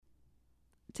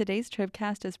Today's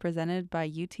Tribcast is presented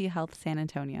by UT Health San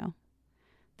Antonio.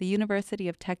 The University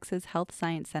of Texas Health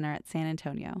Science Center at San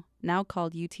Antonio, now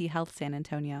called UT Health San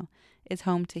Antonio, is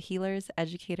home to healers,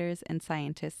 educators, and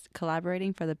scientists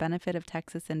collaborating for the benefit of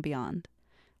Texas and beyond.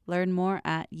 Learn more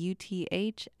at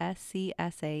uthscsa.edu.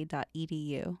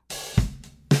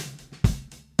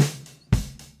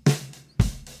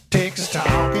 Texas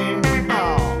Talking,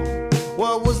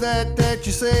 what was that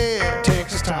you said?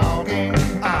 Texas Talking,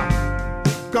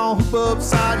 gonna hoop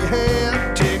upside your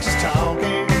head. Texas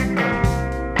Talking,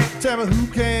 tell me who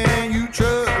can you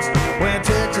trust when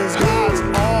Texas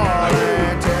got all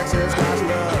and Texas got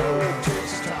love.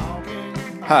 Texas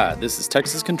Talking. Hi, this is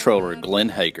Texas Controller Glenn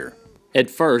Hager. At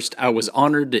first, I was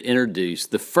honored to introduce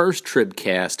the first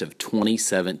Tribcast of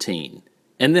 2017.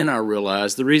 And then I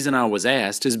realized the reason I was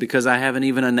asked is because I haven't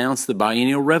even announced the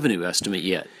biennial revenue estimate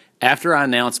yet. After I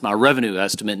announce my revenue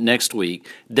estimate next week,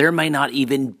 there may not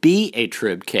even be a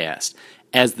Tribcast,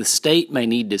 as the state may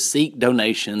need to seek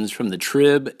donations from the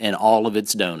Trib and all of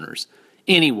its donors.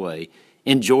 Anyway,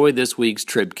 enjoy this week's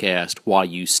Tribcast while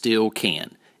you still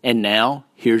can. And now,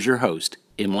 here's your host,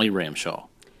 Emily Ramshaw.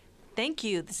 Thank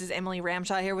you. This is Emily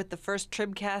Ramshaw here with the first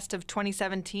Tribcast of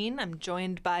 2017. I'm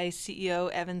joined by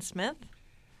CEO Evan Smith.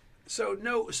 So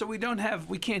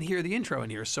we can't hear the intro in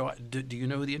here. So do you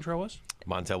know who the intro was?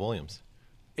 Montel Williams.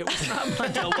 It was not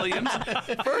Montel Williams.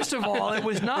 First of all, it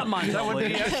was not Montel Williams. That would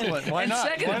be excellent. Why and not?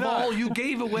 second of all, you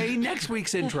gave away next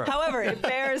week's intro. However, it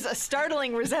bears a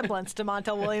startling resemblance to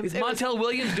Montel Williams. Is Montel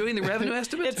Williams doing the revenue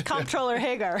estimate? It's Comptroller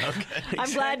Hager. Okay, I'm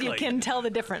glad you can tell the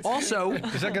difference. Also,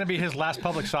 is that going to be his last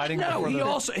public sighting? No,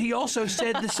 he also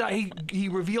said he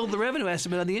revealed the revenue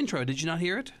estimate on the intro. Did you not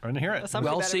hear it? I didn't hear it.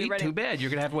 Well, see, too bad. You're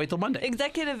going to have to wait till Monday.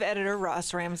 Executive editor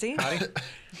Ross Ramsey.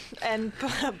 And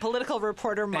political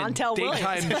reporter Montel Williams.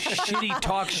 Daytime shitty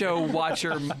talk show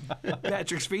watcher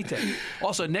Patrick Svitek.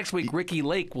 Also, next week, Ricky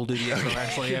Lake will do the intro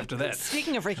actually after that.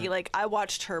 Speaking of Ricky Lake, I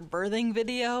watched her birthing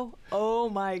video. Oh,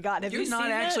 my God. Have you seen it? You're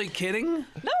not actually kidding?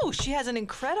 No, she has an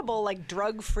incredible,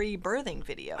 drug-free birthing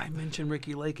video. I mentioned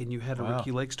Ricky Lake, and you had a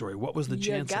Ricky Lake story. What was the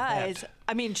chance of that?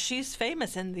 I mean, she's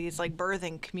famous in these,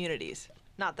 birthing communities.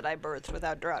 Not that I birthed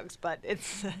without drugs, but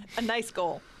it's a nice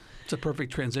goal. It's a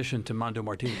perfect transition to Mondo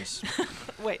Martinez.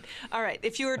 Wait. All right.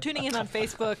 If you are tuning in on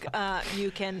Facebook,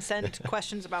 you can send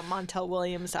questions about Montel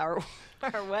Williams our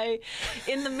way.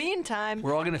 In the meantime,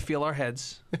 we're all going to feel our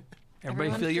heads.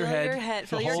 Everybody feel your head.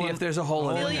 See if there's a hole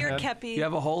in it. Feel your kepi. You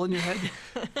have a hole in your head?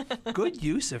 Good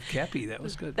use of kepi. That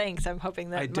was good. Thanks. I'm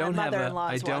hoping that my mother-in-law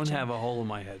is watching. I don't have a hole in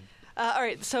my head. All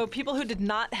right, so people who did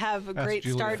not have a great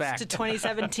start to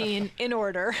 2017 in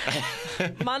order.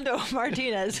 Mondo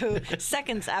Martinez, who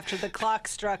seconds after the clock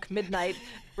struck midnight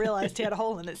realized he had a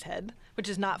hole in his head, which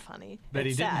is not funny. But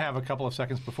he didn't have a couple of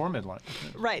seconds before midnight.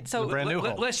 Right. So brand new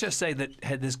hole. Let's just say that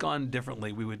had this gone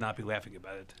differently, we would not be laughing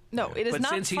about it. No, it is not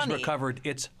funny. But since he's recovered,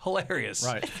 it's hilarious.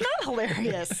 Right. It's not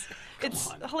hilarious.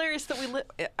 It's hilarious that we live.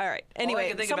 All right. Anyway, all I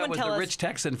can think about was the rich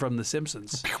Texan from The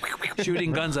Simpsons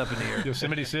shooting guns up in the air.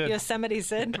 Yosemite Sid. Yosemite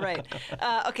Sid, right.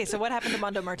 Okay, so what happened to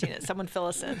Mondo Martinez? Someone fill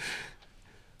us in.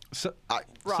 So,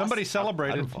 somebody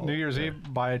celebrated New Year's Eve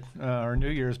by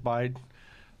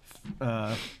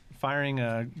firing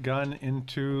a gun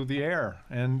into the air,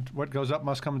 and what goes up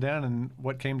must come down, and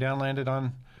what came down landed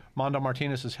on Mondo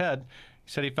Martinez's head. He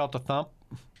said he felt a thump.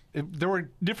 There were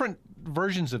different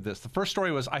versions of this. The first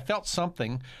story was, I felt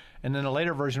something, and then a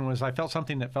later version was, I felt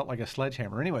something that felt like a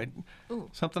sledgehammer. Anyway,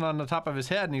 something on the top of his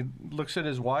head, and he looks at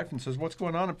his wife and says, what's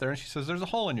going on up there? And she says, there's a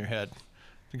hole in your head.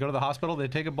 To go to the hospital, they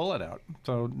take a bullet out.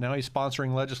 So now he's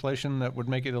sponsoring legislation that would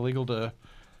make it illegal to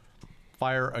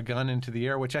fire a gun into the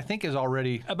air, which I think is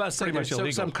already pretty much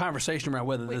illegal. Some conversation around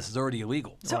whether this is already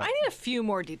illegal. So I need a few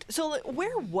more details. So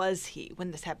where was he when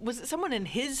this happened? Was it someone in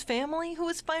his family who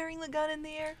was firing the gun in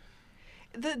the air?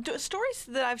 The stories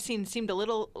that I've seen seemed a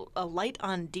little light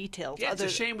on details. Yeah, it's a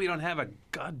shame we don't have a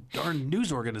god darn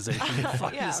news organization.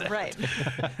 Yeah, right.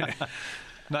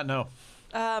 No.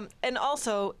 And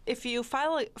also, if you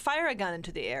fire a gun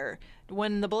into the air,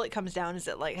 when the bullet comes down, is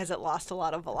it has it lost a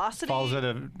lot of velocity? Falls at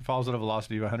a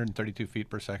velocity of 132 feet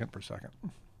per second.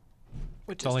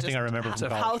 Which is the only thing I remember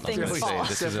from how things fall.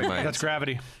 That's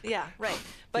gravity. Yeah, right.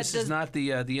 But this is not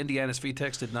the Indiana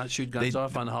Svitek did not shoot guns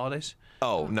off on the holidays?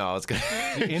 Oh, no, I was going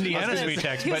to... The Indiana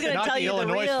Svitek, but not the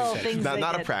Illinois Svitek.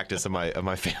 Not a practice of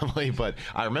my family, but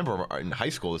I remember in high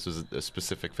school this was a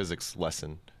specific physics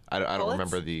lesson. I don't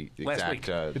remember the exact...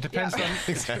 it depends on...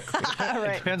 Exactly.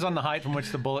 Right. It depends on the height from which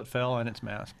the bullet fell and its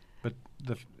mass. But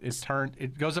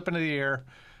it goes up into the air,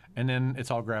 and then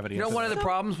it's all gravity. You know, one of the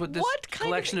problems with this what kind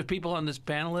collection of people on this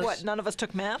panel is What? None of us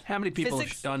took math. how many people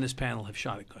Physics? on this panel have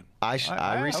shot a gun? I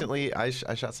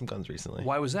shot some guns recently.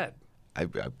 Why was that? I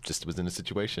just was in a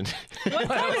situation. Somewhere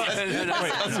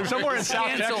in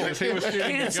South Texas, he was shooting a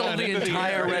Cancel gun the into the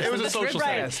entire air. rest It was of a the social trip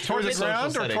setting. cast. Toward the It was a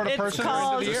ground social or toward a setting. person or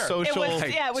called- into the air? Social-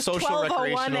 It was social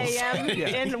 12:01 recreational-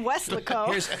 a.m. in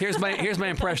Westlaco. Here's my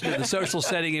impression of the social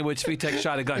setting in which Svitek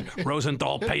shot a gun.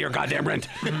 Rosenthal, pay your goddamn rent.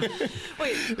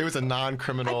 Wait, It was a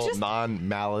non-criminal, I just-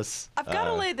 non-malice. I've got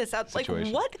to lay this out. Like,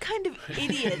 situation. what kind of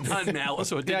idiots? Not malice,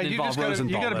 so it Yeah, didn't you involve just gotta,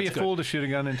 Rosenthal. you got to be a That's good. fool to shoot a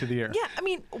gun into the air. Yeah, I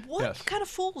mean, what Yes. kind of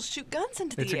fools shoot guns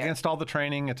into It's the air? against all the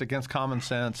training. It's against common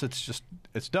sense.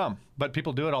 It's dumb. But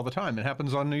people do it all the time. It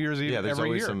happens on New Year's Eve Yeah, there's every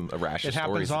always year. some irrational It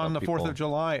happens stories on about the 4th people. of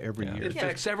July every year. In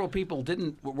fact, several people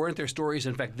weren't there stories,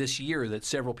 in fact, this year that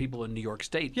several people in New York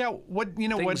State. Yeah, what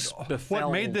Things what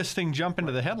befell- made this thing jump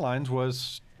into the headlines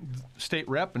was state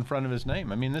rep in front of his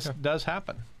name. I mean, this does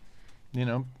happen. You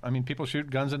know, I mean, people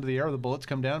shoot guns into the air, the bullets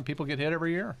come down, people get hit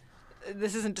every year.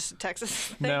 This isn't just a Texas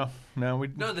thing. No, we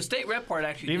No, the state rep part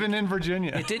actually. even in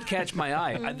Virginia. It did catch my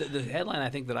eye. The headline I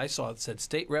think that I saw said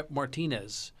State Rep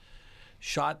Martinez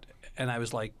shot, and I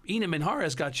was like, Ina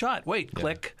Minjarez got shot. Wait,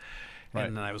 click. Right.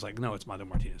 And then I was like, no, it's Mondo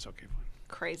Martinez. Okay, fine.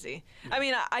 Crazy. I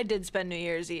mean, I did spend New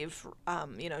Year's Eve,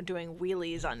 doing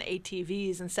wheelies on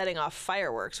ATVs and setting off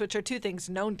fireworks, which are two things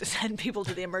known to send people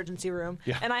to the emergency room.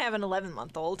 Yeah. And I have an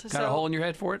 11-month-old. Got a hole in your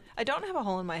head for it? I don't have a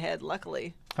hole in my head,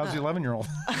 luckily. How's the 11-year-old?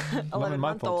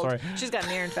 11-month-old. Sorry. She's got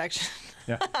an ear infection.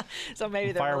 Yeah. So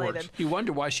maybe they're Fireworks. related. You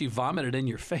wonder why she vomited in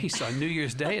your face on New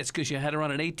Year's Day. It's because you had her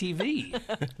on an ATV.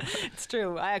 It's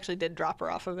true. I actually did drop her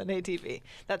off of an ATV.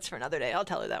 That's for another day. I'll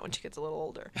tell her that when she gets a little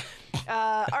older.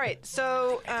 All right.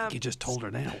 So You just told her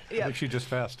now. I think she just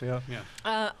passed, yeah.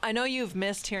 I know you've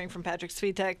missed hearing from Patrick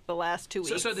Svitek the last 2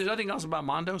 weeks. So there's nothing else about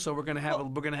Mondo. So we're gonna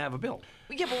have a bill.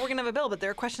 Yeah, but we're going to have a bill, but there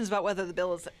are questions about whether the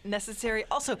bill is necessary.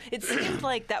 Also, it seemed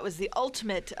like that was the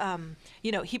ultimate,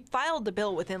 he filed the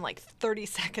bill within like 30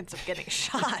 seconds of getting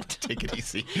shot. Take it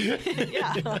easy.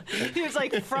 Yeah. He was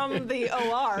like from the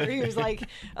OR. He was like,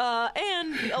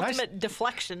 and the ultimate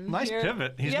deflection. Nice here.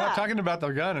 pivot. He's Yeah. not talking about the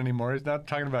gun anymore. He's not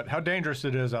talking about how dangerous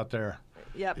it is out there.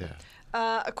 Yep.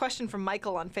 A question from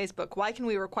Michael on Facebook. Why can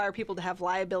we require people to have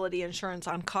liability insurance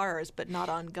on cars but not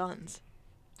on guns?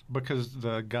 Because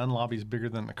the gun lobby is bigger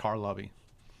than the car lobby.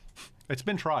 It's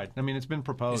been tried. I mean, it's been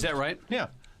proposed. Is that right? Yeah,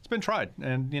 it's been tried,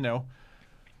 and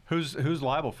who's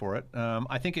liable for it?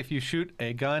 I think if you shoot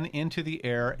a gun into the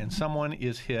air and someone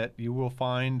is hit, you will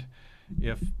find,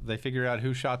 if they figure out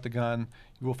who shot the gun,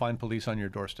 you will find police on your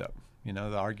doorstep. The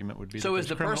argument would be. So that is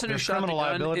the there's person who there's shot the criminal gun,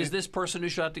 liability. is this person who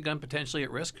shot the gun potentially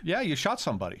at risk? Yeah, you shot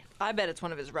somebody. I bet it's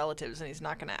one of his relatives and he's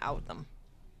not going to out them.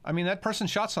 I mean, that person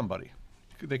shot somebody.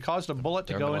 They caused a bullet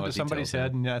to There are go a lot into of somebody's details,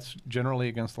 head, and that's generally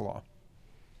against the law.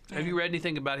 Have you read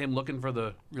anything about him looking for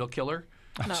the real killer?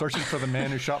 No. Searching for the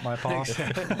man who shot my pa.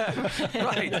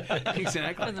 Right.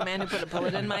 Exactly. Was the man who put a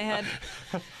bullet in my head?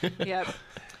 Yep.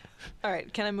 All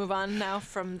right. Can I move on now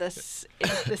from this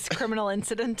criminal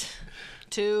incident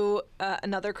to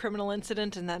another criminal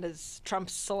incident, and that is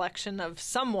Trump's selection of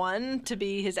someone to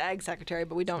be his ag secretary,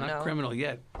 but we don't Not know. criminal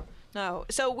yet. No.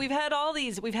 So we've had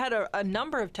a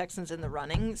number of Texans in the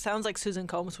running. Sounds like Susan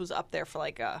Combs was up there for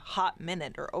like a hot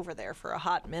minute, or over there for a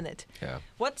hot minute. Yeah.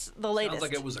 What's the latest?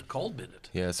 Sounds like it was a cold minute.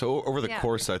 Yeah, so over the Yeah.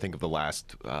 course, I think, of the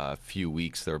last few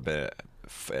weeks, there have been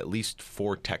at least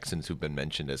 4 Texans who've been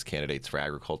mentioned as candidates for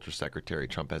agriculture secretary.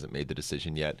 Trump hasn't made the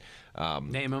decision yet.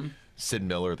 Name him. Sid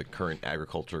Miller, the current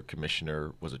agriculture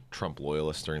commissioner, was a Trump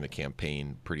loyalist during the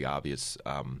campaign. Pretty obvious.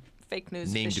 Fake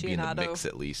news Named to be in the aficionado. mix,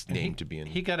 at least. Named to be in.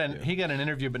 He got an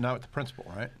interview, but not with the principal,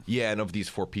 right? Yeah, and of these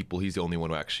 4 people, he's the only one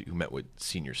who met with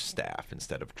senior staff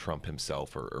instead of Trump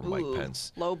himself or Mike Ooh,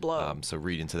 Pence. low blow. So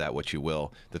read into that what you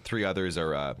will. The 3 others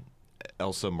are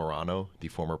Elsa Morano, the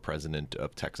former president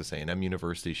of Texas A&M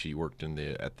University. She worked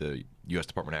at the U.S.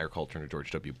 Department of Agriculture under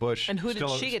George W. Bush. And who did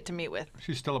Still she is- get to meet with?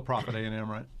 She's still a prop at A&M,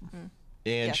 right? And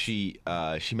Yes. she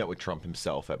met with Trump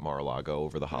himself at Mar-a-Lago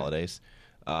over the holidays.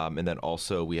 And then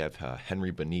also we have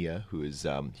Henry Bonilla, who is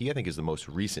he I think is the most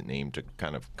recent name to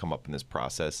kind of come up in this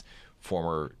process.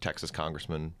 Former Texas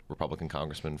congressman, Republican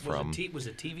congressman from Was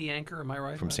a TV anchor? Am I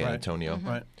right? from San Right. Antonio.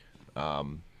 Right.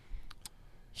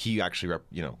 He actually,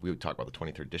 we would talk about the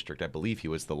 23rd district. I believe he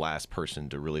was the last person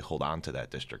to really hold on to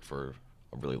that district for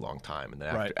a really long time. And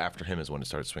then Right. after him is when it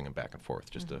started swinging back and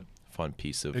forth. Just a fun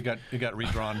piece of It got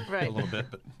redrawn Right. a little bit,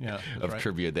 but yeah. that's of right.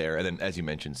 trivia there. And then, as you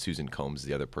mentioned, Susan Combs is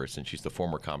the other person. She's the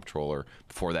former comptroller.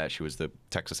 Before that, she was the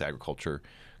Texas agriculture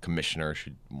commissioner,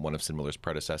 one of Sid Miller's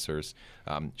predecessors.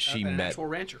 She an met actual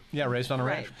rancher. Yeah, raised on a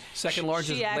ranch. Second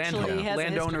largest She actually has a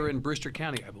landowner history. in Brewster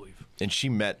County, I believe. And she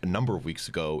met a number of weeks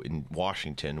ago in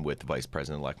Washington with Vice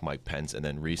President-elect Mike Pence, and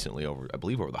then recently, over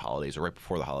the holidays or right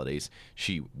before the holidays,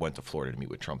 she went to Florida to meet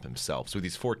with Trump himself. So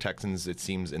these 4 Texans, it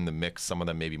seems, in the mix. Some of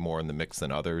them maybe more in the mix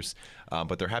than others,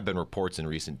 but there have been reports in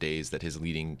recent days that his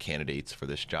leading candidates for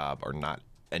this job are not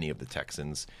any of the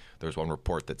Texans. There was one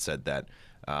report that said that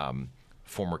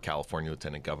former California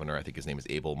Lieutenant Governor, I think his name is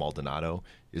Abel Maldonado,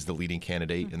 is the leading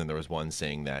candidate. And then there was one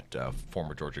saying that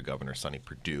former Georgia Governor Sonny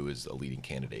Perdue is a leading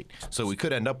candidate. So we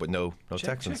could end up with no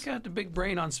Texans. Check out the big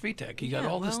brain on Svitek. He got Yeah,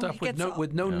 all this well, stuff he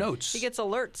with no notes. He gets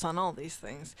alerts on all these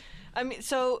things. I mean,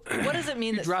 so what does it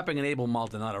mean? You're dropping an Abel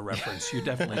Maldonado reference. You're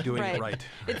definitely doing it right.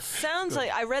 It sounds like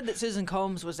I read that Susan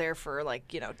Combs was there for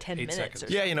 10 minutes. seconds. Or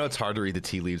Yeah, something. it's hard to read the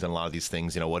tea leaves on a lot of these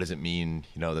things. What does it mean,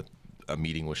 that a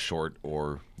meeting was short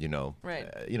or, Right.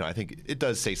 I think it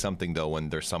does say something, though, when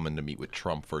they're summoned to meet with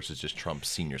Trump versus just Trump's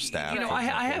senior staff. I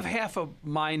have half a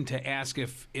mind to ask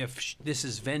if this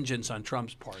is vengeance on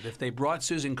Trump's part. If they brought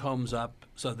Susan Combs up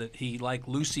so that he, like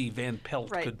Lucy Van Pelt,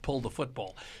 Right. could pull the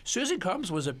football. Susan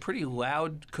Combs was a pretty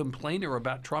loud complainer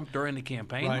about Trump during the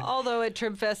campaign. Right. Although at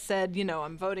TribFest said,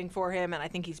 I'm voting for him and I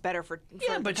think he's better for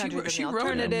Yeah, the but country she than the wrote a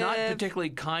alternative. not particularly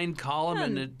kind column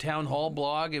in the Town Hall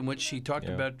blog in which she talked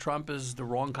about Trump as the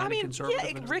wrong kind of conservative.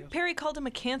 and Rick everything Perry called him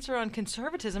a cancer on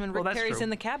conservatism, and Well, Rick that's Perry's true. in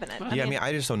the cabinet. Yeah,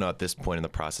 I just don't know at this point in the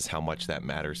process how much that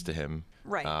matters to him.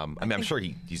 Right. I'm sure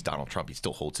he's Donald Trump. He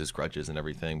still holds his grudges and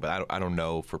everything, but I don't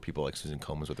know for people like Susan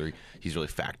Combs whether he's really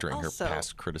factoring Also, her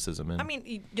past criticism in. I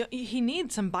mean, he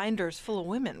needs some binders full of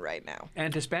women right now.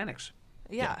 And Hispanics.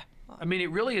 Yeah. I mean,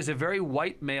 it really is a very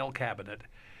white male cabinet,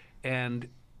 and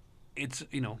it's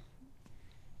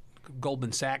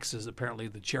Goldman Sachs is apparently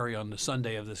the cherry on the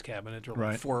sundae of this cabinet. There are like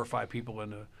Right. 4 or 5 people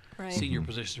in Right. senior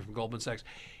positions from Goldman Sachs.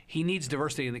 He needs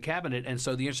diversity in the cabinet, and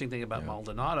so the interesting thing about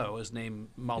Maldonado's name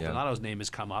has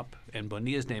come up, and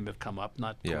Bonilla's name have come up,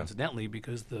 not coincidentally,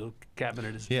 because the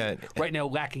cabinet is right now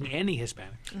lacking any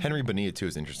Hispanics. Henry Bonilla, too,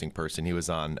 is an interesting person. He was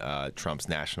on Trump's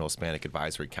National Hispanic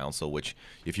Advisory Council, which,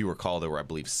 if you recall, there were, I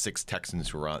believe, 6 Texans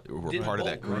who were part of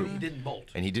that group. He didn't bolt.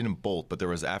 And he didn't bolt, but there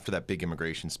was, after that big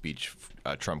immigration speech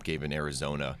Trump gave in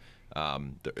Arizona,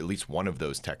 at least one of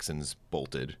those Texans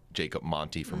bolted. Jacob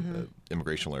Monty, from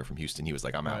immigration lawyer from Houston, he was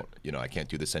like, I'm out. I can't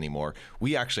do this anymore.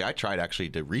 I tried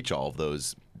to reach all of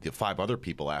those, the 5 other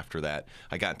people after that.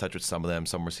 I got in touch with some of them.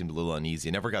 Some seemed a little uneasy.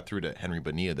 I never got through to Henry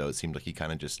Bonilla, though. It seemed like he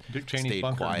kind of just stayed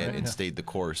quiet and stayed the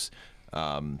course.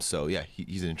 So yeah,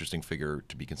 he's an interesting figure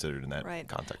to be considered in that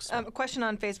context. A question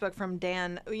on Facebook from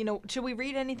Dan. Should we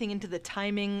read anything into the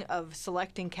timing of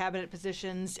selecting cabinet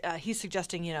positions? He's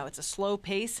suggesting, it's a slow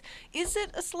pace. Is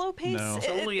it a slow pace? No. It's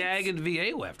only Ag and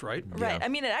VA left, right? Right. Yeah. I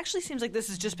mean, it actually seems like this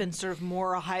has just been sort of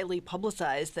more highly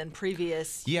publicized than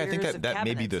previous Yeah, I years think of that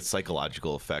may be the cabinets.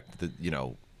 psychological effect that,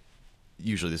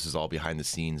 usually this is all behind the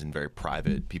scenes and very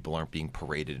private. People aren't being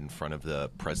paraded in front of the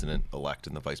president-elect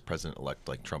and the vice president-elect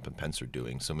like Trump and Pence are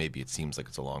doing. So maybe it seems like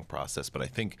it's a long process. But I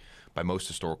think by most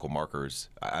historical markers,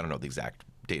 I don't know the exact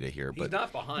data here, but He's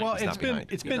not behind. Well, He's not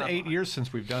it's behind. been 8 years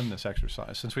since we've done this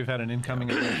exercise, since we've had an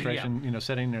incoming administration,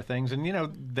 setting their things, and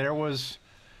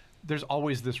there's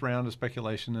always this round of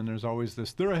speculation, and there's always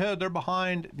this they're ahead, they're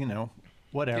behind,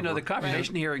 whatever. The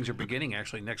confirmation hearings are beginning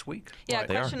actually next week. Yeah, a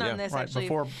question on this actually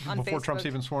before on Trump's Facebook,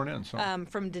 even sworn in. So.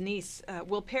 From Denise,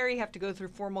 will Perry have to go through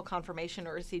formal confirmation,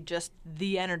 or is he just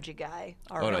the energy guy?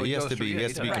 Oh no, he has to be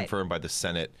Right. confirmed by the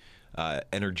Senate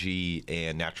Energy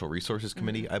and Natural Resources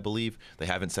Committee, I believe. They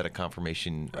haven't set a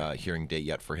confirmation hearing date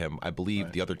yet for him. I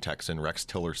believe the other Texan, Rex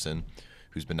Tillerson,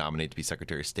 who's been nominated to be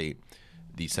Secretary of State,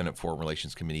 the Senate Foreign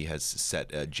Relations Committee has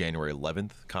set a January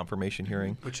 11th confirmation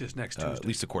hearing, which is next Tuesday, at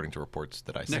least according to reports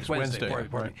that I see. Next Wednesday.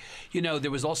 Right.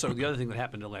 There was also the other thing that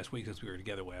happened last week, as we were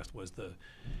together last, was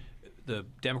the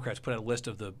Democrats put out a list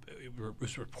of it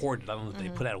was reported. I don't know if they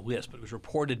put out a list, but it was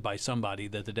reported by somebody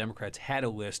that the Democrats had a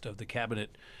list of the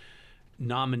cabinet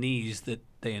nominees that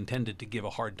they intended to give a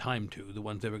hard time to, the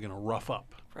ones they were going to rough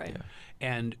up. Right. Yeah.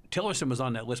 And Tillerson was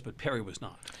on that list, but Perry was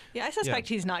not. Yeah, I suspect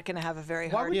he's not going to have a very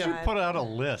Why hard would time. you put out a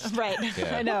list? Right.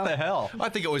 Yeah. I know. What the hell? I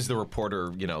think it was the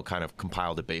reporter, kind of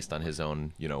compiled it based on his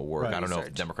own, work. Right. I don't know if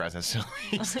Research. Democrats necessarily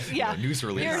Yeah. news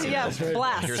release.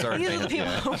 Blast. Here's our These are the thing.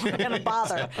 people who are going to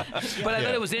bother. But I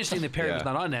thought it was interesting that Perry was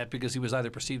not on that because he was either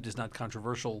perceived as not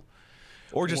controversial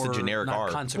Or just a generic not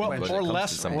art. consequential. Or when it comes to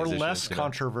less some of these issues,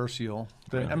 controversial.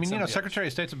 Secretary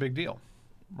of State's a big deal,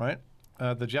 right?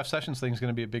 The Jeff Sessions thing is going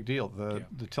to be a big deal.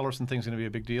 The Tillerson thing is going to be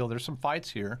a big deal. There's some fights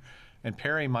here, And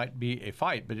Perry might be a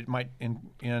fight, but it might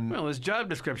Well, his job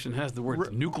description has the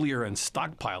words nuclear and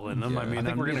stockpile in them. I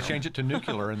think we're going to change it to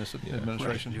nuclear in this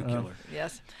administration. Right, nuclear.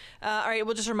 Yes. All right.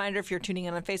 Well, just a reminder, if you're tuning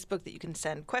in on Facebook, that you can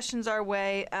send questions our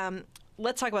way.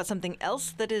 Let's talk about something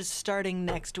else that is starting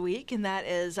next week, and that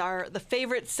is the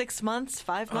favorite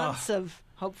 5 months of,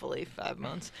 hopefully 5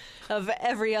 months, of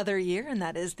every other year, and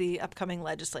that is the upcoming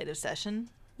legislative session.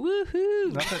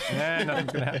 Woohoo! Nothing's going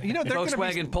to happen. You know,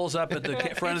 Volkswagen pulls up at the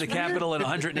front of the Capitol and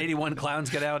 181 clowns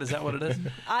get out. Is that what it is?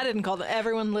 I didn't call them.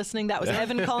 Everyone listening, that was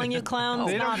Evan calling you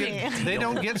clowns, not me. They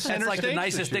don't get center stage. That's like the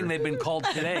nicest thing they've been called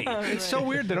today. It's so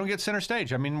weird they don't get center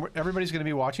stage. I mean, everybody's going to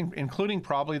be watching, including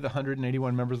probably the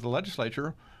 181 members of the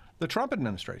legislature, the Trump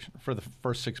administration for the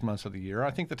first 6 months of the year. I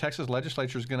think the Texas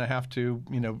legislature is going to have to,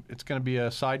 it's going to be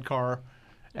a sidecar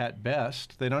at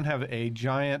best. They don't have a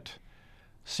giant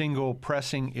single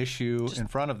pressing issue in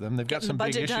front of them. They've got some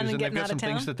big issues, and they've got some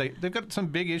things that they've got some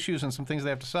big issues and some things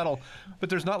they have to settle. But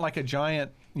there's not like a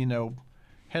giant,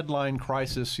 headline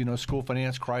crisis, school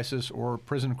finance crisis or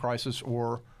prison crisis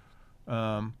or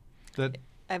that.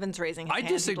 Evan's raising his hand. I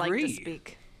disagree. He'd like to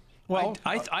speak. Well,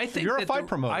 I think you're a fight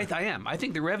promoter. I am. I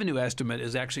think the revenue estimate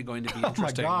is actually going to be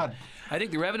interesting. Oh my God! I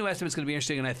think the revenue estimate is going to be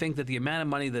interesting, and I think that the amount of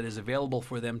money that is available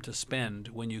for them to spend,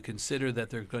 when you consider that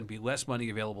there's going to be less money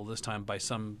available this time by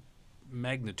some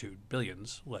magnitude,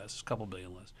 billions less, a couple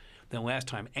billion less than last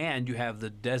time, and you have the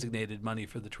designated money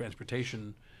for the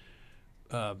transportation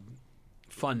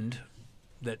fund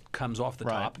that comes off the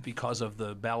top because of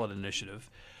the ballot initiative.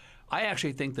 I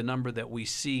actually think the number that we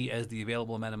see as the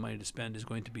available amount of money to spend is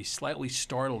going to be slightly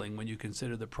startling when you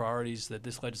consider the priorities that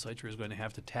this legislature is going to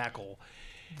have to tackle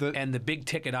and the big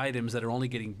ticket items that are only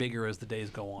getting bigger as the days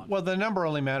go on. Well, the number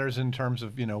only matters in terms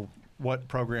of, what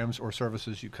programs or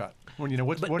services you cut. What are you doing?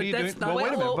 Well,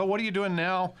 wait a minute. But what are you doing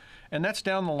now? And that's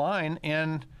down the line,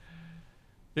 and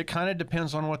it kind of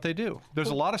depends on what they do. There's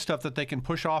a lot of stuff that they can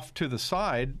push off to the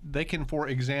side. They can, for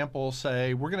example,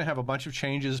 say, we're going to have a bunch of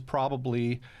changes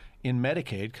probably in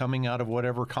Medicaid coming out of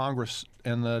whatever Congress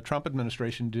and the Trump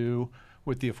administration do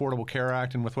with the Affordable Care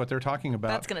Act and with what they're talking about.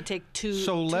 That's going to take two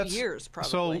years, probably.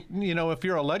 So, if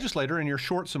you're a legislator and you're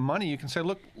short some money, you can say,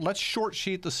 look, let's short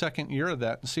sheet the second year of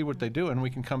that and see what they do, and we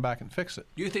can come back and fix it.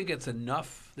 Do you think it's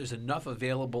enough? There's enough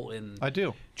available in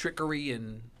trickery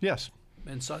and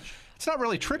such? It's not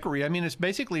really trickery. I mean, it's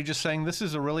basically just saying this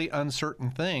is a really uncertain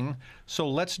thing, so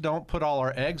let's don't put all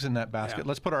our eggs in that basket. Yeah.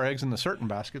 Let's put our eggs in the certain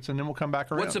baskets, and then we'll come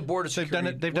back around. What's the Board of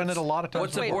Security? They've done it a lot of times.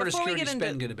 What's the Board of Security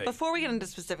spend going to be? Before we get into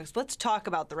specifics, let's talk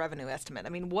about the revenue estimate. I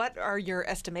mean, what are your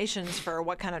estimations for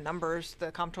what kind of numbers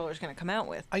the comptroller is going to come out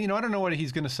with? I don't know what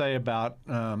he's going to say about,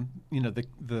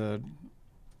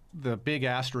 the big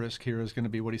asterisk here is going to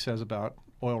be what he says about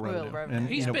oil revenue. And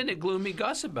he's been a gloomy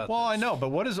Gus about this. Well, I know, but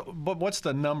what's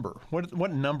the number?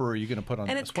 What number are you going to put on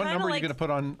this? What number are you going to put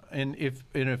on? And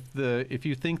if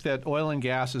you think that oil and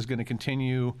gas is going to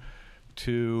continue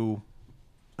to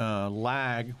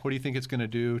lag, what do you think it's going to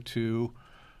do to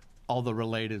all the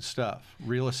related stuff?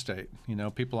 Real estate.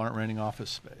 People aren't renting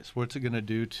office space. What's it going to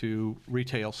do to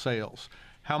retail sales?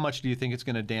 How much do you think it's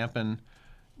going to dampen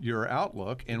your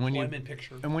outlook? And when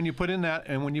you put in that,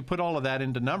 and when you put all of that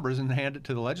into numbers and hand it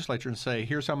to the legislature and say,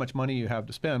 here's how much money you have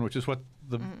to spend, which is what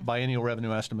the biennial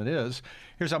revenue estimate is.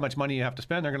 Here's how much money you have to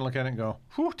spend. They're going to look at it and go,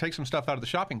 whew, take some stuff out of the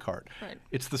shopping cart. Right.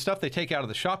 It's the stuff they take out of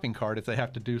the shopping cart if they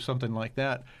have to do something like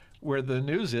that, where the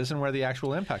news is and where the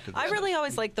actual impact of this I really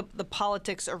always like the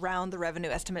politics around the revenue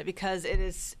estimate because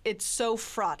it's so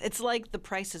fraught. It's like The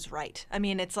Price is Right. I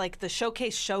mean, it's like the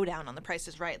showcase showdown on The Price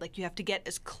is Right. Like, you have to get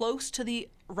as close to the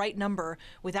right number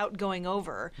without going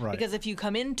over. Right. Because if you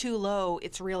come in too low,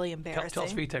 it's really embarrassing. Tell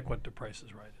Svitek what The Price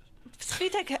is Right is.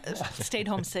 Svitek stayed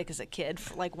home sick as a kid,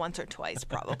 for like once or twice,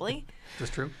 probably. Is this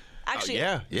true? Actually,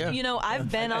 yeah.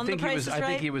 I've been on The Price is Right. I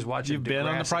think he was watching. You've been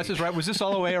on The Price is Right? Was this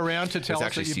all the way around to tell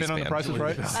us that you've been on The Price is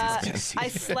Right? I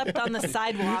slept on the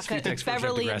sidewalk at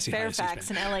Beverly and Fairfax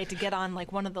in L.A. to get on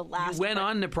like one of the last. You went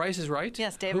on The Price is Right?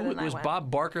 Yes, David and I was went. Bob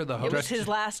Barker the host? It was his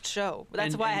last show.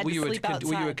 That's why I had to sleep outside.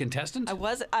 Were you a contestant? I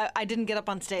was. I didn't get up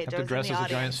on stage. Have to dress as a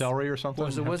giant celery or something?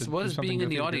 What is being in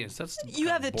the audience? That's you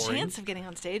have a chance of getting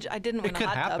on stage. I didn't win a hot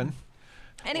tub. It could happen.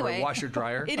 Anyway, or a washer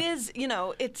dryer. It is,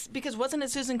 it's because wasn't it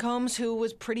Susan Combs who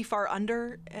was pretty far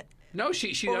under No,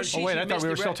 she oh wait, I thought we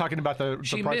were still talking about the.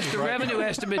 She missed the revenue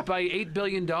estimate by $8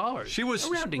 billion. She was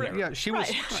rounding error.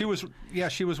 Yeah,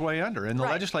 she was way under. And the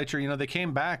legislature, they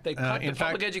came back. They cut the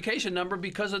public education number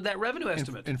because of that revenue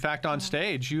estimate. In fact, on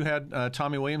stage, you had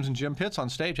Tommy Williams and Jim Pitts on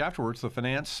stage afterwards, the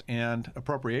finance and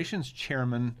appropriations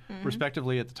chairman,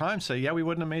 respectively, at the time, say, "Yeah, we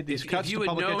wouldn't have made these cuts to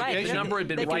public education. If the number had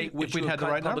been right, if we'd had the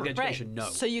right public number. education, no."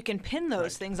 So you can pin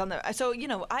those things on the. So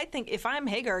I think if I'm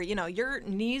Hager, your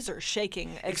knees are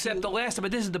shaking. Except the last time,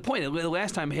 but this is the point. The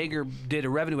last time Hager did a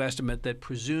revenue estimate that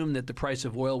presumed that the price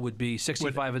of oil would be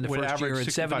 65 in the first year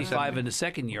and 75 in the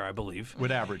second year, I believe.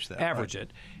 Would average that. Average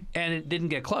it. And it didn't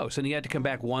get close. And he had to come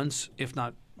back once, if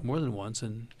not more than once,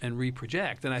 and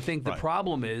reproject. And I think the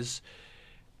problem is,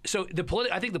 so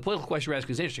I think the political question you're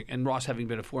asking is interesting. And Ross, having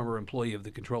been a former employee of the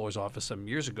Comptroller's office some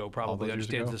years ago, probably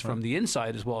understands this from the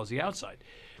inside as well as the outside.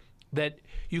 That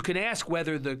you can ask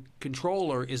whether the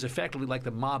controller is effectively like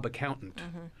the mob accountant.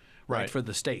 Right, for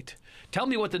the state. Tell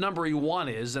me what the number you want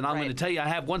is, and I'm going to tell you I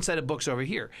have one set of books over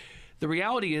here. The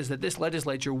reality is that this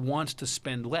legislature wants to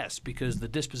spend less because the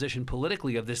disposition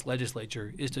politically of this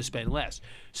legislature is to spend less.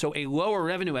 So a lower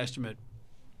revenue estimate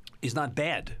is not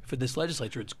bad for this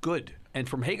legislature. It's good. And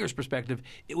from Hager's perspective,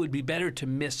 it would be better to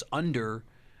miss under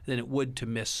than it would to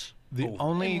miss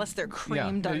unless they're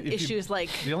creamed on issues like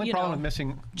the only problem with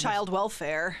missing child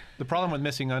welfare. The problem with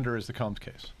missing under is the Combs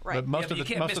case. Right. But most but of you the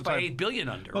can't most miss of the time, by $8 billion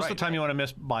under. Most of the time, you want to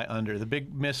miss by under. The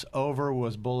big miss over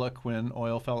was Bullock when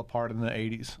oil fell apart in the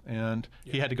 80s, and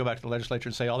he had to go back to the legislature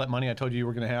and say, all that money I told you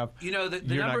were going to have, you're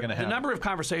not going to have. The number of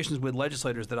conversations with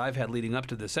legislators that I've had leading up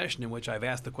to this session in which I've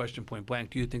asked the question point blank,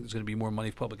 do you think there's going to be more money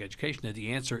for public education? And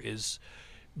the answer is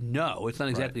no. It's not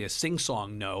exactly a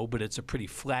sing-song no, but it's a pretty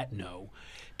flat no.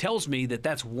 Tells me that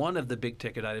that's one of the big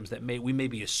ticket items that we may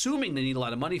be assuming they need a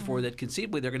lot of money for, that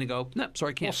conceivably they're going to go, no,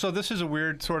 sorry, can't. Well, so this is a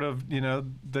weird sort of,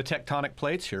 the tectonic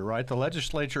plates here, right? The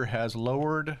legislature has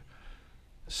lowered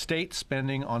state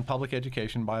spending on public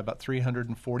education by about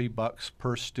 $340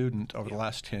 per student over the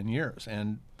last 10 years,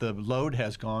 and the load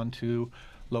has gone to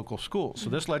local schools.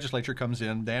 So this legislature comes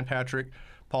in, Dan Patrick,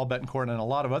 Paul Bettencourt, and a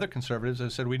lot of other conservatives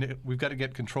have said we've got to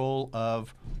get control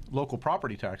of local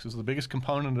property taxes. The biggest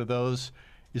component of those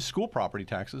is school property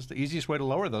taxes. The easiest way to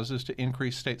lower those is to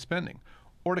increase state spending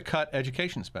or to cut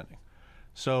education spending.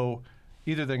 So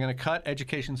either they're going to cut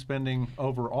education spending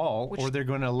overall or they're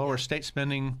going to lower state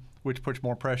spending, which puts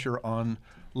more pressure on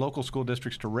local school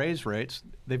districts to raise rates.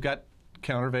 They've got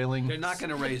countervailing. They're not going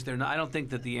to raise. I don't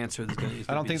think that the answer is going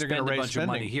to. I don't think they're going to raise spending.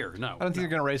 Money here. No, I don't think they're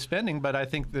going to raise spending, but I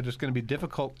think that it's going to be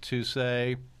difficult to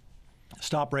say,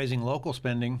 stop raising local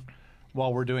spending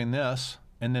while we're doing this,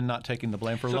 and then not taking the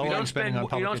blame for lowering spending on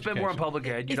public education. You don't spend more on public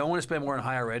ed. You don't want to spend more on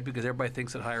higher ed because everybody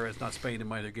thinks that higher ed is not spending the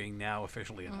money they're getting now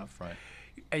officially enough. Right.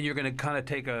 And you're going to kind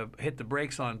of hit the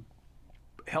brakes on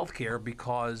healthcare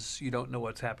because you don't know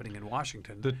what's happening in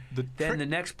Washington. Then the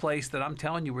next place that I'm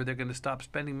telling you where they're going to stop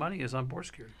spending money is on border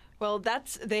security. Well,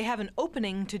 they have an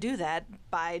opening to do that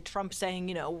by Trump saying,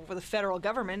 where the federal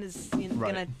government is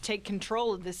going to take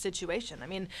control of this situation. I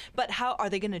mean, but how are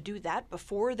they going to do that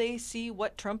before they see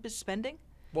what Trump is spending?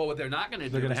 Well, what they're not going to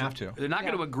do. They're going to have to. They're not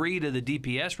going to agree to the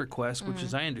DPS request, which,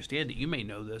 as I understand it, you may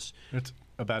know this. It's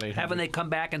about 800. Haven't they come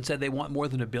back and said they want more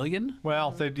than $1 billion?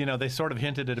 Well, they sort of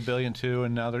hinted at $1 billion too,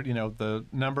 and now they're the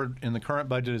number in the current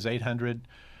budget is 800.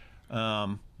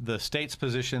 The state's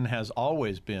position has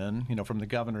always been, from the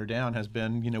governor down, has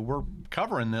been, we're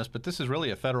covering this, but this is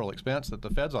really a federal expense that the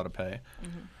feds ought to pay.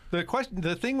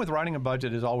 The thing with writing a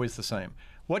budget is always the same.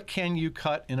 What can you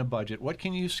cut in a budget? What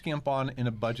can you skimp on in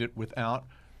a budget without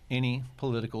any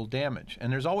political damage?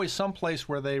 And there's always some place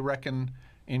where they reckon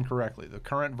incorrectly. The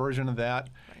current version of that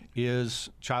is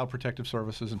Child Protective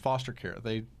Services and foster care.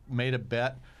 They made a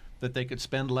bet that they could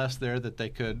spend less there, that they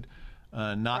could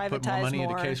not put more money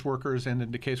into caseworkers and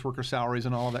into caseworker salaries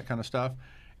and all of that kind of stuff.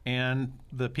 And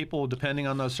the people depending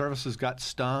on those services got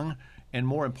stung. And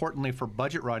more importantly, for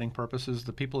budget writing purposes,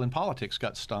 the people in politics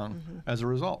got stung as a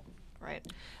result. Right.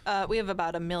 We have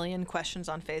about 1 million questions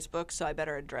on Facebook, so I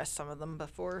better address some of them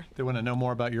before. They want to know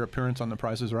more about your appearance on The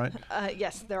Price is Right?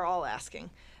 Yes, they're all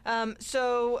asking.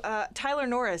 So Tyler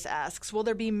Norris asks, will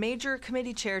there be major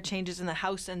committee chair changes in the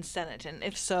House and Senate? And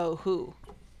if so, who?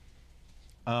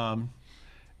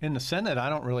 In the Senate, I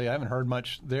haven't heard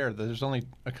much there. There's only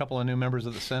a couple of new members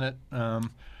of the Senate.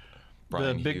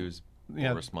 Brian Hughes,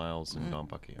 Boris Miles, and Don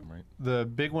Buckingham, right? The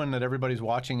big one that everybody's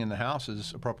watching in the House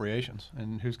is appropriations,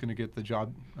 and who's going to get the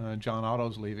job. John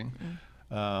Otto's leaving.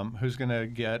 Who's going to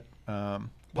get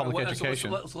public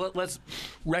education. Let's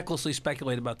recklessly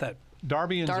speculate about that.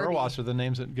 Darby and Zerwas are the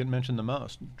names that get mentioned the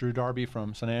most. Drew Darby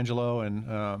from San Angelo and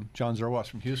John Zerwas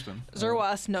from Houston.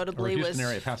 Zerwas notably Houston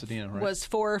area, Pasadena, right? was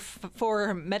for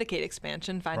Medicaid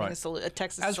expansion, finding a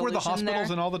Texas as solution were the hospitals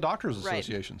there. and all the doctors'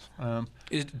 associations.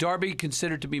 Is Darby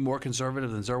considered to be more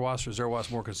conservative than Zerwas, or Zerwas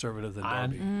more conservative than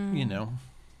Darby? You know.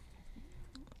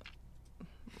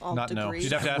 All Not degrees. know.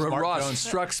 You'd have to ask Mark Ross Jones.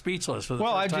 struck speechless for the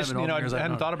Well, I first time just, in all the years I I've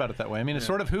hadn't known. thought about it that way. I mean, it's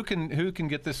sort of who can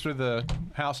get this through the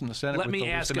House and the Senate. Let with me the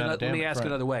least ask amount of damage.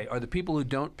 another way: are the people who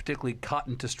don't particularly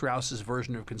cotton to Strauss's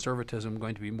version of conservatism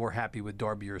going to be more happy with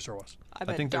Darby or Zerwas? I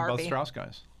think they're Darby. both Strauss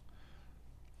guys.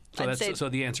 So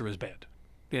the answer is bad.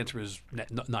 The answer is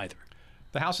neither.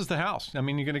 The House is the House. I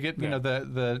mean, you're going to get, you know,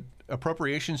 the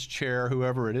appropriations chair,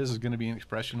 whoever it is going to be an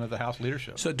expression of the House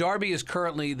leadership. So Darby is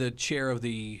currently the chair of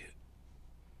the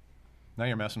Now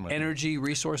you're messing with Energy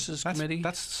Resources Committee.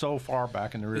 That's so far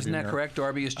back in the rearview Isn't that mirror. correct?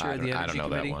 Darby is chair of the Energy I don't know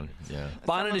Committee. that one. Yeah.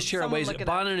 Bonin is chair of Ways.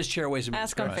 Bonin is chair of Ways and Means.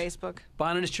 Ask on Facebook.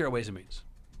 Bonin is chair of Ways and Means.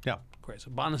 Yeah, Great.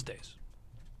 So Bonin stays,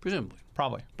 presumably.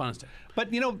 probably. Bonin stays.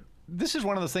 But, you know, this is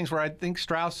one of those things where I think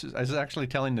Strauss is actually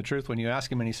telling the truth when you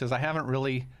ask him and he says, I haven't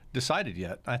really decided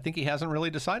yet. I think he hasn't really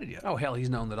decided yet. Oh hell, he's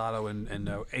known that Otto and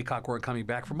Aycock weren't coming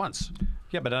back for months.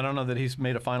 Yeah, but I don't know that he's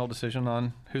made a final decision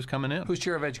on who's coming in. Who's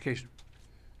chair of Education?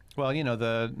 Well, you know,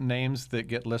 the names that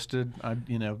get listed,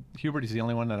 you know, Hubert is the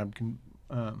only one that I can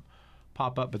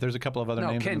pop up, but there's a couple of other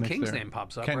names. Ken in the mix King's there. name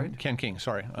pops up, Ken, right? Ken King,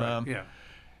 sorry. Yeah.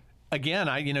 Again,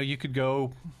 you could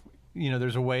go, you know,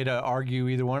 there's a way to argue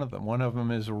either one of them. One of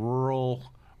them is a rural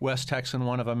West Texan.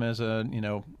 One of them is a, you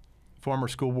know, former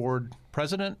school board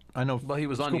president. I know. Well, he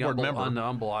was on school the board Humble, member. on the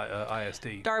Humble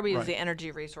ISD. Darby is the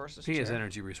Energy Resources He chair. is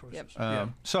Energy Resources. Yep. Yeah.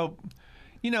 So,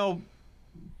 you know,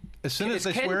 as soon as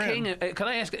they Ken swear King, in, can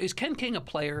I ask, is Ken King a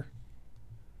player?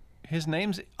 his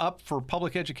name's up for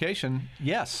public education.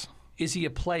 Yes. Is he a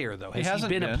player, though? Has he hasn't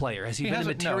been a been. player? Has he He been a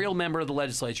hasn't, no. material member of the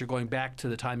legislature going back to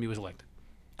the time he was elected?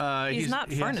 He's not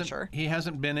furniture. He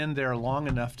hasn't been in there long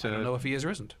enough I don't know to if he is or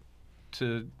isn't.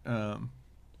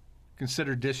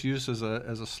 consider disuse as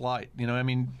a slight. You know, I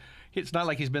mean, it's not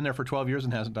like he's been there for 12 years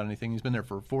and hasn't done anything. He's been there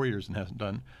for 4 years and hasn't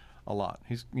done a lot.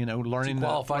 He's, you know, learning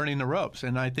the ropes.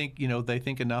 And I think, you know, they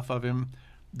think enough of him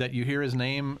that you hear his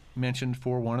name mentioned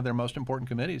for one of their most important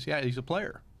committees. Yeah, he's a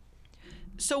player.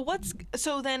 So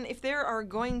then if there are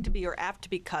going to be or apt to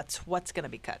be cuts, what's going to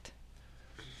be cut?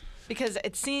 Because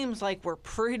it seems like we're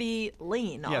pretty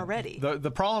lean already. The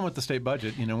problem with the state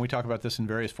budget, you know, we talk about this in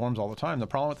various forms all the time. The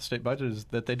problem with the state budget is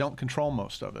that they don't control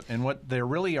most of it. And what they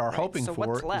really are hoping so for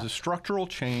what's is left? a structural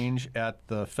change at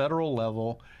the federal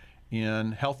level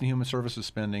in health and human services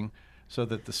spending so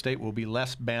that the state will be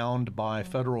less bound by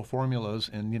federal formulas.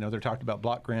 And, you know, they're talking about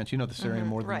block grants. You know this area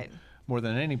more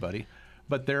than anybody.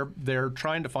 But they're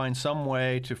trying to find some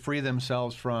way to free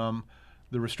themselves from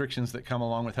the restrictions that come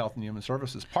along with health and human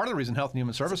services. Part of the reason health and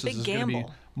human services is going to be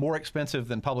more expensive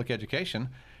than public education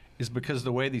is because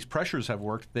the way these pressures have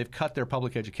worked, they've cut their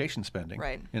public education spending,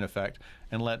 in effect,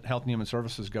 and let health and human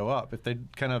services go up. If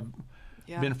they'd kind of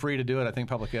been free to do it, I think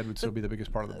public ed would still be the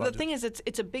biggest part of the budget. The thing is,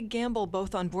 it's a big gamble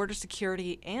both on border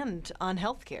security and on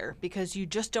healthcare because you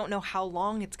just don't know how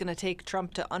long it's going to take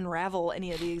Trump to unravel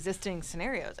any of the existing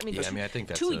scenarios. I mean, I think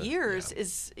that's 2 years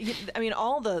is. I mean,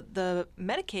 all the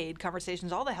Medicaid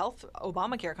conversations, all the health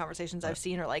Obamacare conversations I've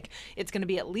seen are like it's going to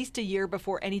be at least a year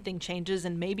before anything changes,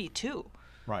 and maybe 2.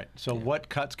 Right. So, what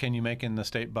cuts can you make in the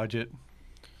state budget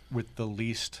with the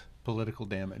least political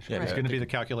damage? Yeah, it's going to be the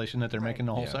calculation that they're making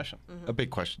the whole Yeah. session. A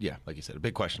big question, like you said, a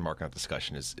big question mark in that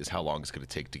discussion is how long it's going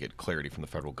to take to get clarity from the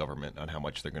federal government on how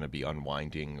much they're going to be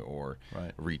unwinding or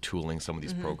retooling some of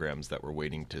these programs that we're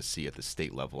waiting to see at the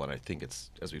state level. And I think it's,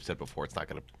 as we've said before, it's not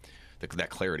going to.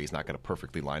 That clarity is not going to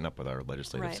perfectly line up with our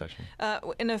legislative session.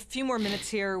 In a few more minutes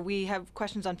here, we have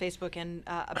questions on Facebook and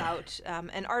about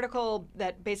an article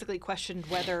that basically questioned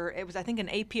whether it was, I think, an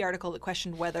AP article that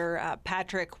questioned whether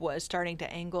Patrick was starting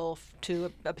to angle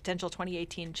to a potential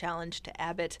 2018 challenge to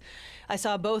Abbott. I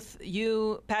saw both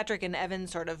you, Patrick, and Evan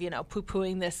sort of,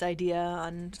 poo-pooing this idea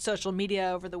on social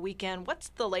media over the weekend. What's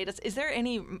the latest? Is there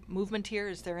any movement here?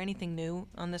 Is there anything new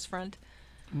on this front?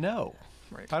 No.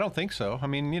 I don't think so. I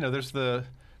mean, there's the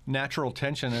natural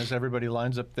tension as everybody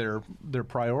lines up their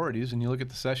priorities, and you look at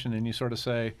the session and you sort of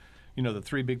say, the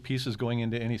 3 big pieces going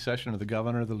into any session are the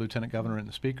governor, the lieutenant governor, and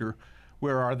the speaker.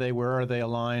 Where are they? Where are they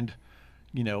aligned?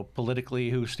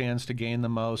 Politically, who stands to gain the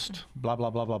most? Blah, blah,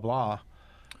 blah, blah, blah.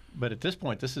 But at this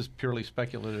point, this is purely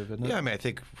speculative, isn't it? Yeah, I mean, I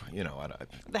think,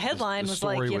 the headline was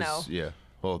like, Yeah.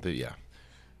 Well,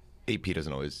 AP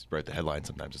doesn't always write the headlines.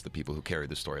 Sometimes it's the people who carry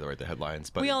the story that write the headlines.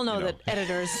 But we all know that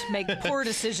editors make poor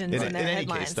decisions in their any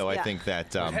headlines. case, though, I think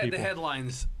that the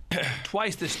headlines.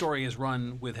 Twice this story is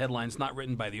run with headlines not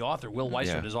written by the author. Will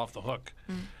Weissert is off the hook.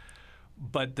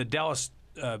 But the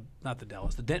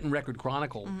the Denton Record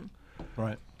Chronicle,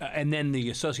 Right. And then the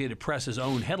Associated Press's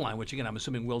own headline, which again I'm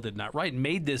assuming Will did not write,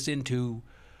 made this into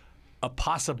a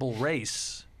possible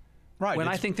race. Right. When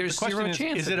I think there's the question zero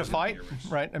chance. Is it a fight?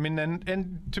 Right. I mean,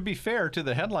 and to be fair to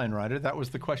the headline writer, that was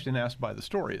the question asked by the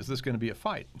story. Is this going to be a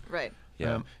fight? Right.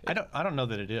 Yeah. I don't know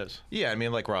that it is. Yeah, I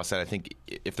mean, like Ross said, I think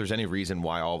if there's any reason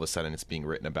why all of a sudden it's being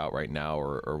written about right now,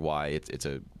 or why it's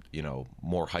a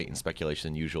more heightened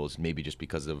speculation than usual, is maybe just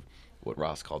because of what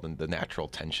Ross called the natural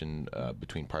tension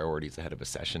between priorities ahead of a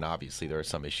session. Obviously, there are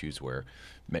some issues where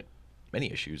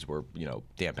many issues where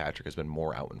Dan Patrick has been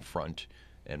more out in front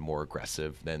and more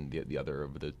aggressive than the other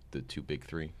of the two big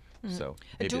three. So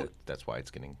maybe that's why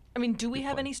it's getting. I mean, do we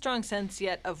have any strong sense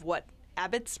yet of what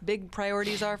Abbott's big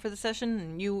priorities are for the session?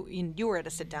 And you were at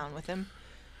a sit down with him.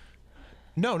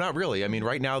 No, not really. I mean,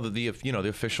 right now the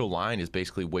official line is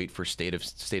basically wait for state of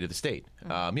the state.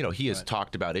 He has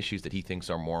talked about issues that he thinks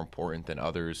are more important than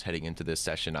others heading into this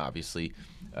session. Obviously,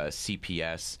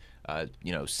 CPS,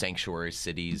 sanctuary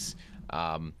cities.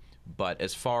 But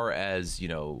as far as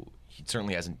he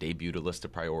certainly hasn't debuted a list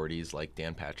of priorities like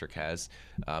Dan Patrick has,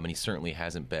 and he certainly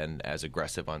hasn't been as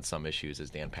aggressive on some issues as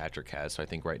Dan Patrick has. So I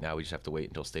think right now we just have to wait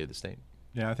until state of the state.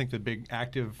 Yeah, I think the big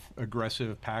active,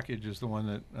 aggressive package is the one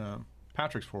that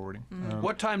Patrick's forwarding.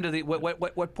 What time do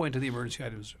what point do the emergency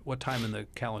items? What time in the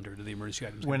calendar do the emergency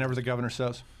items? Whenever the governor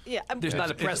says. Yeah, there's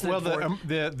not a precedent for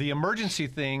it. The emergency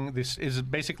thing. This is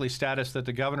basically status that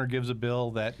the governor gives a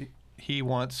bill that he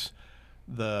wants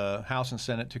the House and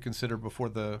Senate to consider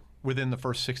within the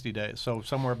first 60 days. So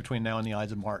somewhere between now and the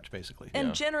Ides of March, basically.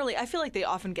 And generally, I feel like they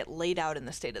often get laid out in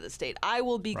the state of the state. I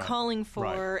will be calling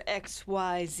for X,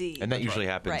 Y, Z. And that usually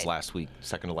happens last week,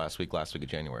 second to last week of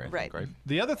January, I think, right?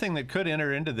 The other thing that could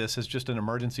enter into this is just an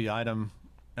emergency item.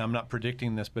 I'm not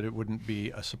predicting this, but it wouldn't be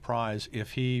a surprise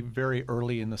if he very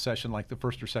early in the session, like the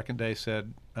first or second day,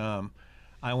 said,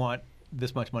 I want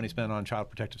this much money spent on child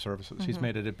protective services. He's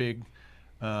made it a big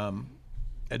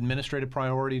administrative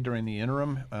priority during the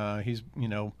interim. He's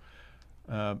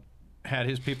had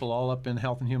his people all up in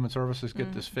Health and Human Services,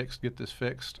 get this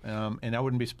fixed. And I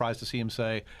wouldn't be surprised to see him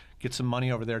say, get some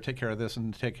money over there, take care of this,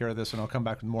 and I'll come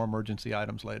back with more emergency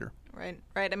items later. Right.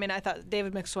 I mean, I thought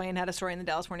David McSwain had a story in the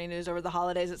Dallas Morning News over the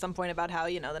holidays at some point about how,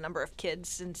 the number of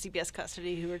kids in CPS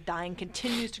custody who are dying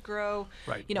continues to grow.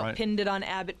 Right. Pinned it on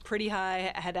Abbott pretty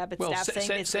high. Had Abbott staff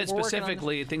saying said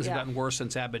specifically things have gotten worse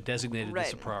since Abbott designated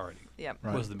this a priority. Yeah.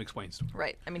 Was the McSwain story.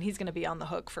 Right. I mean, he's going to be on the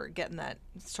hook for getting that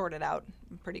sorted out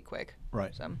pretty quick.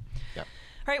 Right. So. Yeah.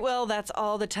 All right, well, that's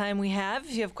all the time we have.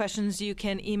 If you have questions, you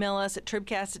can email us at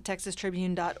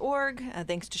tribcast@texastribune.org.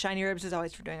 Thanks to Shiny Ribs, as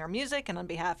always, for doing our music. And on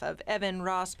behalf of Evan,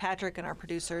 Ross, Patrick, and our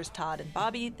producers, Todd and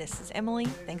Bobby, this is Emily.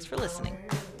 Thanks for listening.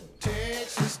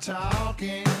 Texas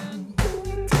Talking.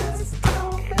 Texas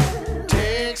Talking.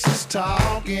 Texas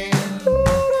Talking.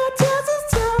 Talk about Texas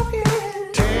Talking,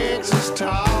 baby. Texas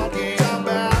Talking, baby.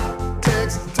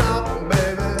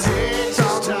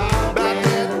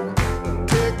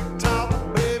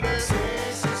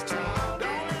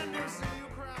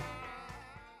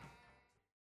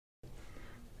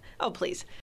 Oh, please.